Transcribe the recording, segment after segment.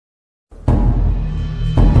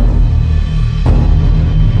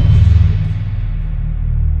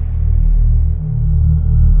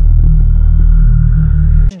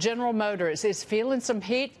General Motors is feeling some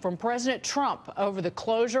heat from President Trump over the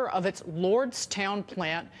closure of its Lordstown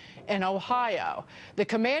plant in Ohio. The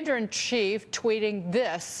commander-in-chief tweeting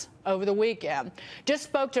this over the weekend. Just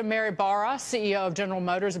spoke to Mary Barra, CEO of General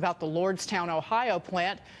Motors, about the Lordstown, Ohio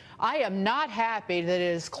plant. I am not happy that it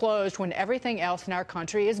is closed when everything else in our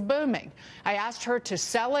country is booming. I asked her to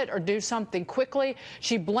sell it or do something quickly.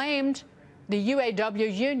 She blamed the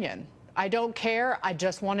UAW union. I don't care. I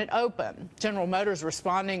just want it open. General Motors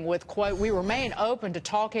responding with, quote, "We remain open to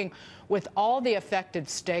talking with all the affected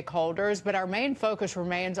stakeholders, but our main focus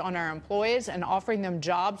remains on our employees and offering them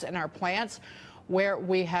jobs in our plants where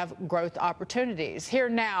we have growth opportunities." Here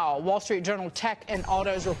now, Wall Street Journal tech and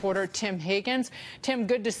autos reporter Tim Higgins. Tim,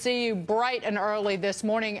 good to see you bright and early this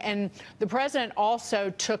morning. And the president also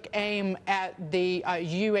took aim at the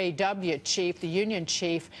UAW chief, the union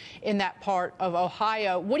chief in that part of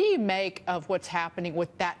Ohio. What do you make of what's happening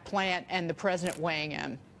with that plant and the president weighing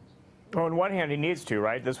in? Well, on one hand, he needs to,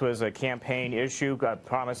 right? This was a campaign issue,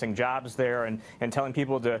 promising jobs there and telling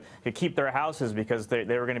people to keep their houses because they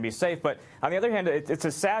were going to be safe. But on the other hand, it's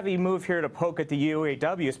a savvy move here to poke at the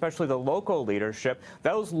UAW, especially the local leadership.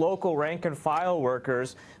 Those local rank-and-file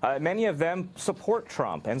workers, many of them support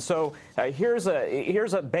Trump. And so here's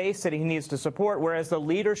a base that he needs to support, whereas the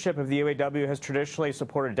leadership of the UAW has traditionally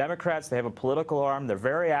supported Democrats. They have a political arm. They're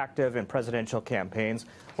very active in presidential campaigns,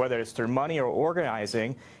 whether it's through money or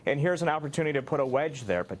organizing. And here's an opportunity to put a wedge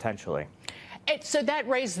there, potentially. So that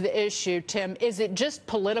raised the issue, Tim. Is it just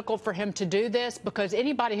political for him to do this? Because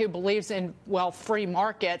anybody who believes in, well, free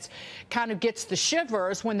markets kind of gets the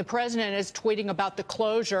shivers when the president is tweeting about the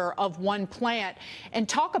closure of one plant. And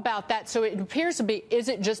talk about that. So it appears to be, is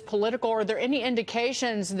it just political? Or are there any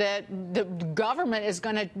indications that the government is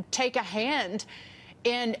going to take a hand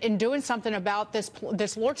in doing something about this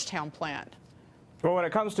Lordstown plant? Well, when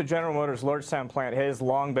it comes to General Motors' Lordstown plant, it has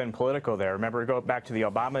long been political there. Remember, go back to the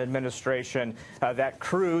Obama administration. That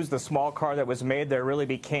Cruze, the small car that was made there, really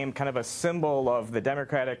became kind of a symbol of the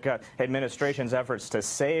Democratic administration's efforts to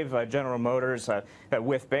save General Motors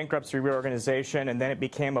with bankruptcy reorganization, and then it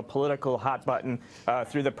became a political hot button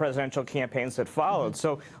through the presidential campaigns that followed.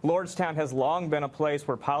 So Lordstown has long been a place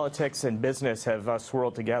where politics and business have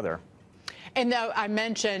swirled together. And though I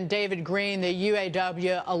mentioned David Green, the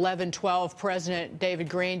UAW 1112 president, David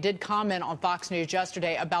Green, did comment on Fox News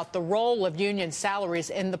yesterday about the role of union salaries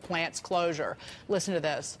in the plant's closure. Listen to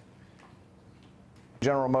this.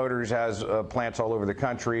 General Motors has plants all over the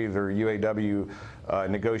country. They're UAW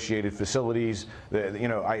negotiated facilities.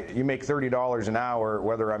 You make $30 an hour,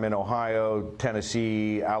 whether I'm in Ohio,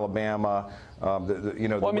 Tennessee, Alabama.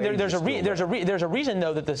 Well, I mean, there's a reason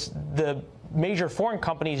though that the major foreign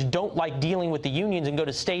companies don't like dealing with the unions and go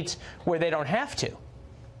to states where they don't have to.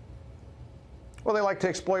 Well, they like to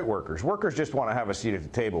exploit workers. Workers just want to have a seat at the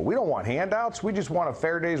table. We don't want handouts. We just want a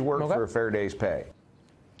fair day's work for a fair day's pay.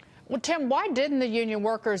 Well, Tim, why didn't the union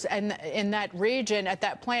workers in that region at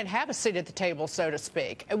that plant have a seat at the table, so to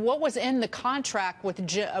speak? What was in the contract with the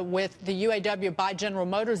UAW by General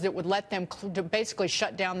Motors that would let them to basically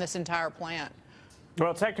shut down this entire plant?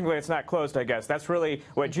 Well, technically, it's not closed, I guess. That's really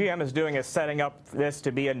what GM is doing, is setting up this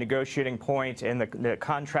to be a negotiating point in the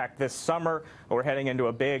contract this summer. We're heading into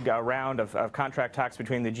a big round of contract talks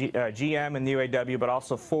between the GM and the UAW, but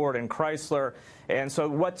also Ford and Chrysler. And so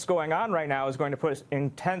what's going on right now is going to put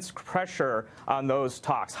intense pressure on those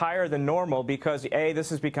talks, higher than normal, because, A,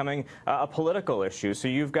 this is becoming a political issue. So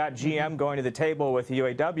you've got GM going to the table with the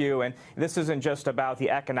UAW, and this isn't just about the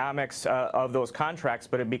economics of those contracts,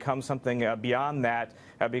 but it becomes something beyond that.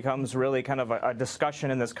 It becomes really kind of a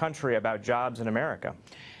discussion in this country about jobs in America.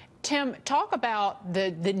 Tim, talk about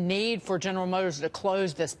the need for General Motors to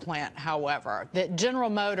close this plant, however. That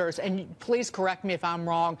General Motors, and please correct me if I'm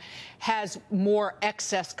wrong, has more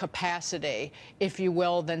excess capacity, if you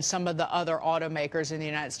will, than some of the other automakers in the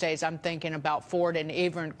United States. I'm thinking about Ford and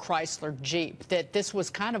even Chrysler Jeep, that this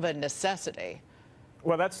was kind of a necessity.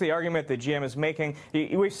 Well, that's the argument that GM is making.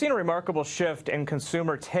 We've seen a remarkable shift in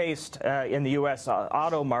consumer taste in the U.S.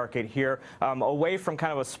 auto market here, away from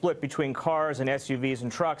kind of a split between cars and SUVs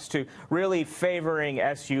and trucks to really favoring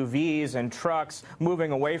SUVs and trucks,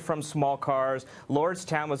 moving away from small cars.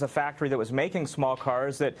 Lordstown was a factory that was making small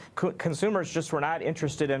cars that consumers just were not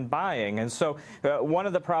interested in buying. And so one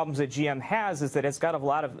of the problems that GM has is that it's got a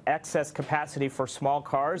lot of excess capacity for small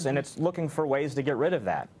cars, and it's looking for ways to get rid of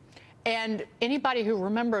that. And anybody who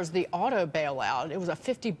remembers the auto bailout, it was a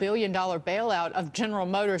 $50 billion bailout of General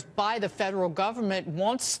Motors by the federal government,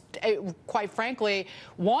 quite frankly,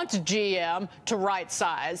 wants GM to right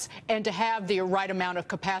size and to have the right amount of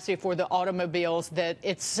capacity for the automobiles that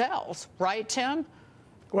it sells. Right, Tim?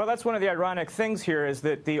 Well, that's one of the ironic things here is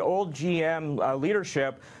that the old GM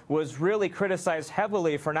leadership was really criticized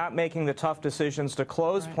heavily for not making the tough decisions to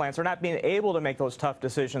close plants, or not being able to make those tough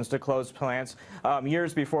decisions to close plants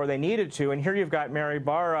years before they needed to. And here you've got Mary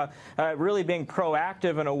Barra really being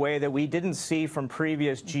proactive in a way that we didn't see from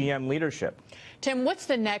previous GM leadership. Tim, what's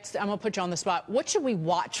the next? I'm going to put you on the spot. What should we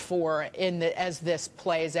watch for as this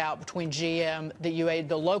plays out between GM,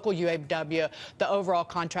 the local UAW, the overall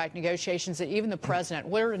contract negotiations, and even the president?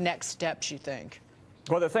 What are the next steps, you think?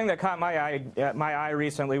 Well, the thing that caught my eye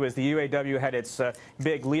recently was the UAW had its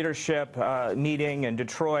big leadership meeting in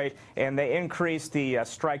Detroit, and they increased the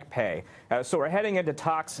strike pay. So we're heading into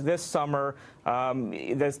talks this summer.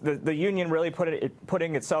 The union really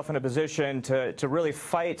putting itself in a position to really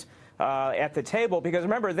fight at the table, because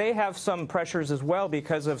remember, they have some pressures as well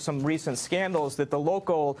because of some recent scandals that the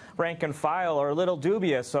local rank and file are a little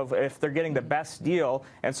dubious of if they're getting the best deal,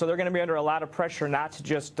 and so they're going to be under a lot of pressure not to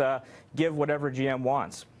just give whatever GM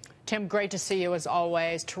wants. Tim, great to see you as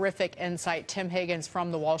always. Terrific insight. Tim Higgins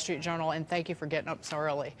from the Wall Street Journal, and thank you for getting up so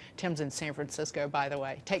early. Tim's in San Francisco, by the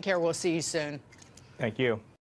way. Take care. We'll see you soon. Thank you.